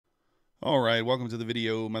All right, welcome to the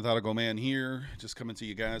video. Methodical Man here, just coming to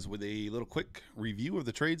you guys with a little quick review of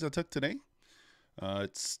the trades I took today.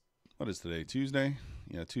 What is today? Tuesday?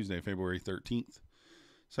 Yeah, Tuesday, February 13th.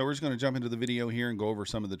 So we're just going to jump into the video here and go over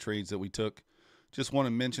some of the trades that we took. Just want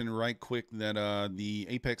to mention right quick that the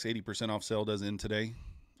APEX 80% off sale does end today,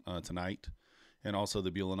 tonight, and also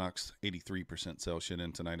the Bulenox 83% sale should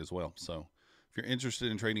end tonight as well. So if you're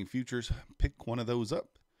interested in trading futures, pick one of those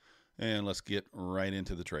up. And let's get right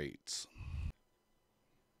into the trades.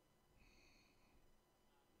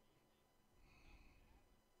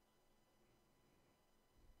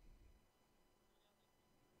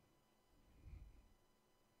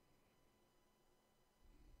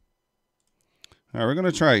 All right, we're going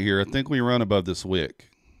to try it here. I think we run above this wick.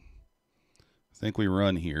 I think we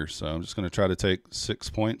run here, so I'm just going to try to take 6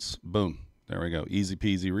 points. Boom. There we go. Easy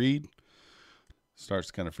peasy read. Starts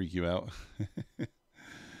to kind of freak you out.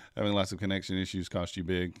 Having lots of connection issues cost you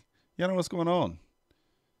big. You know what's going on.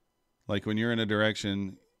 Like when you're in a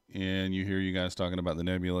direction and you hear you guys talking about the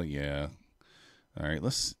nebula, yeah. All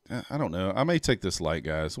right, I don't know. I may take this light,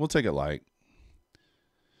 guys. We'll take it light.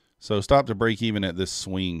 So stop to break even at this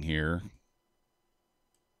swing here.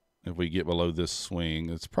 If we get below this swing,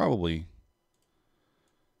 it's probably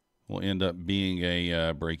will end up being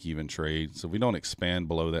a break-even trade. So if we don't expand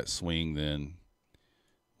below that swing, then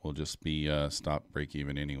we'll just be stop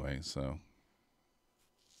break-even anyway. So,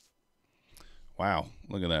 wow,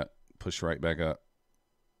 look at that. Push right back up.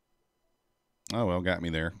 Oh, well, got me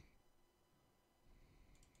there.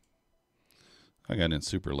 I got in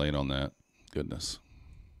super late on that. Goodness.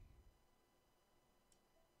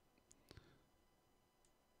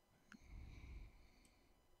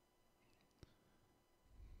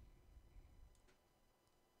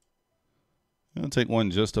 I'll take one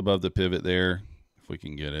just above the pivot there, if we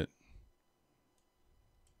can get it.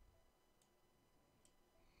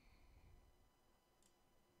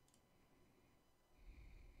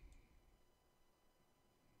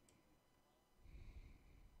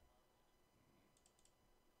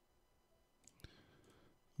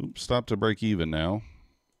 Oops, stop to break even now.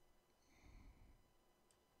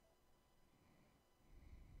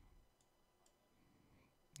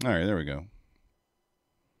 All right, there we go.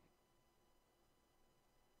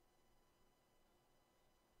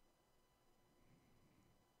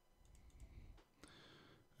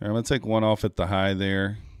 All right, I'm going to take one off at the high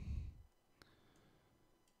there.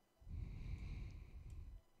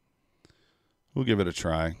 We'll give it a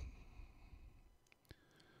try.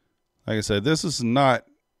 Like I said, this is not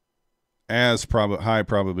as high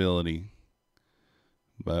probability,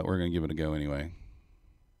 but we're going to give it a go anyway.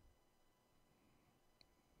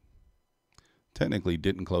 Technically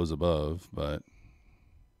didn't close above, but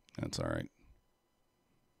that's all right.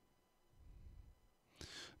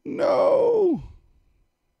 No!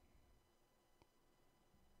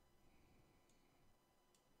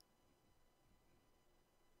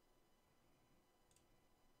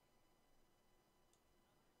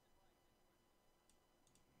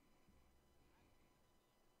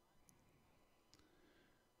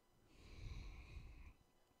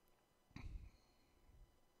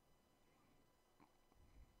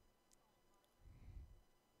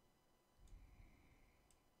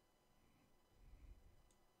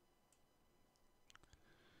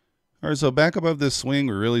 All right, so back above this swing,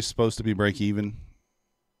 we're really supposed to be break even.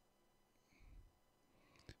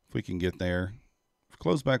 If we can get there. If we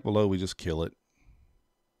close back below, we just kill it.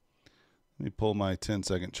 Let me pull my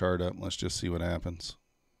 10-second chart up. Let's just see what happens.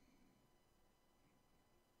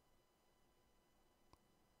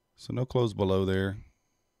 So no close below there.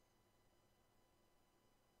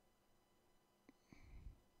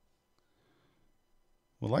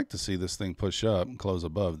 Would like to see this thing push up and close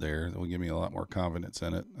above there. That will give me a lot more confidence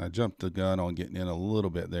in it. I jumped the gun on getting in a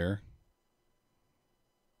little bit there.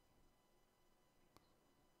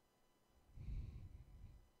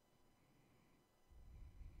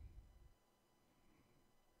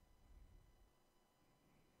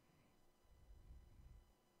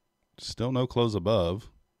 Still no close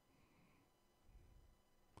above.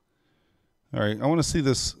 All right, I want to see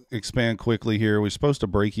this expand quickly here. We're supposed to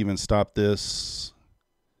break even stop this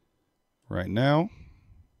right now.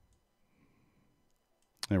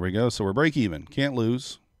 There we go. So we're break even. Can't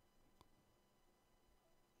lose.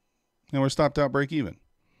 And we're stopped out break even.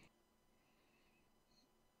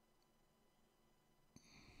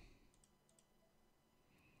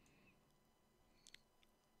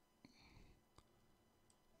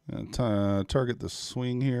 And target the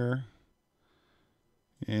swing here.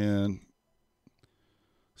 And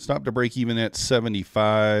stop to break even at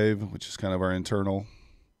 75, which is kind of our internal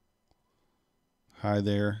high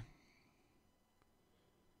there.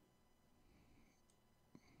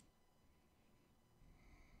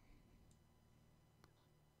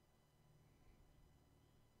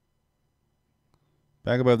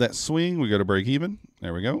 Back above that swing, we go to break even.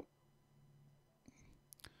 There we go.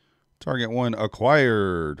 Target 1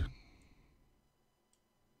 acquired.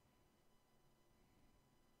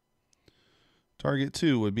 Target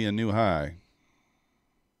 2 would be a new high.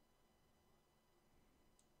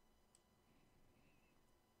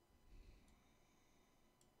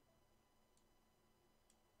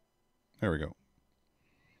 There we go.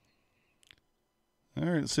 All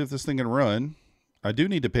right, let's see if this thing can run. I do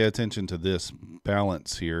need to pay attention to this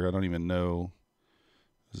balance here. I don't even know.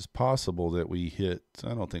 It's possible that we hit,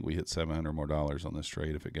 I don't think we hit $700 more on this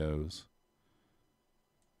trade if it goes.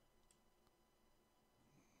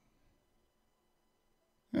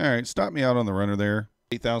 All right, stop me out on the runner there.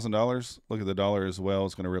 $8,000. Look at the dollar as well.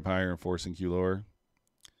 It's going to rip higher and forcing Q lower.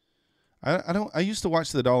 I used to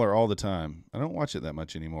watch the dollar all the time. I don't watch it that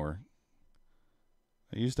much anymore.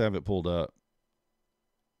 I used to have it pulled up.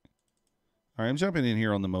 All right, I'm jumping in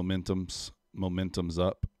here on the momentum's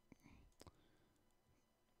up.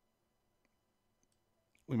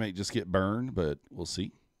 We might just get burned, but we'll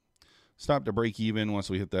see. Stop to break even once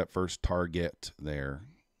we hit that first target there.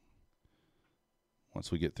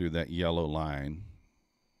 Once we get through that yellow line.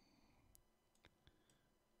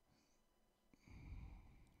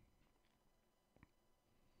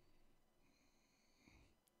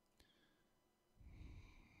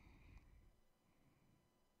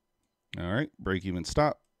 All right, break even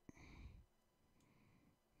stop.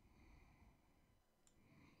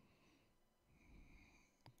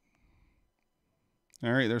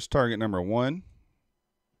 All right, there's target number 1.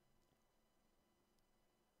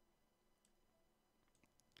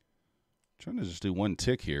 Trying to just do one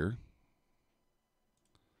tick here.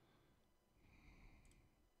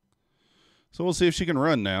 So we'll see if she can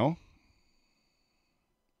run now.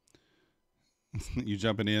 You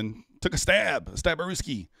jumping in. Took a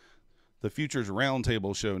stabberooski. The Futures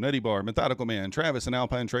Roundtable Show, Nutty Bar, Methodical Man, Travis, and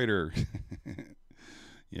Alpine Trader.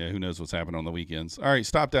 Yeah, who knows what's happening on the weekends. All right,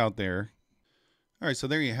 stopped out there. All right, so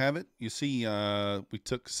there you have it. You see we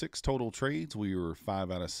took 6 total trades. We were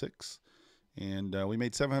 5 out of 6. And we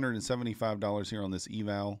made $775 here on this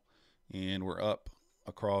eval. And we're up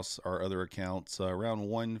across our other accounts, around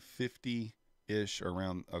 150-ish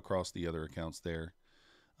around across the other accounts there.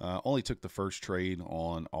 Only took the first trade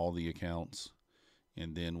on all the accounts.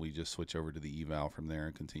 And then we just switch over to the eval from there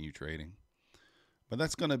and continue trading. But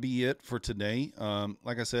that's going to be it for today.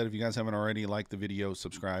 Like I said, if you guys haven't already, like the video,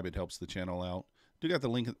 subscribe. It helps the channel out. Do got the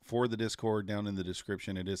link for the Discord down in the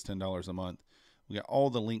description. It is $10 a month. We got all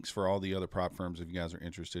the links for all the other prop firms if you guys are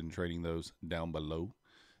interested in trading those down below.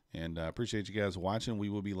 And I appreciate you guys watching. We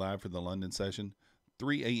will be live for the London session,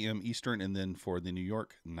 3 a.m. Eastern, and then for the New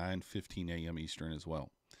York, 9:15 a.m. Eastern as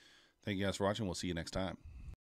well. Thank you guys for watching. We'll see you next time.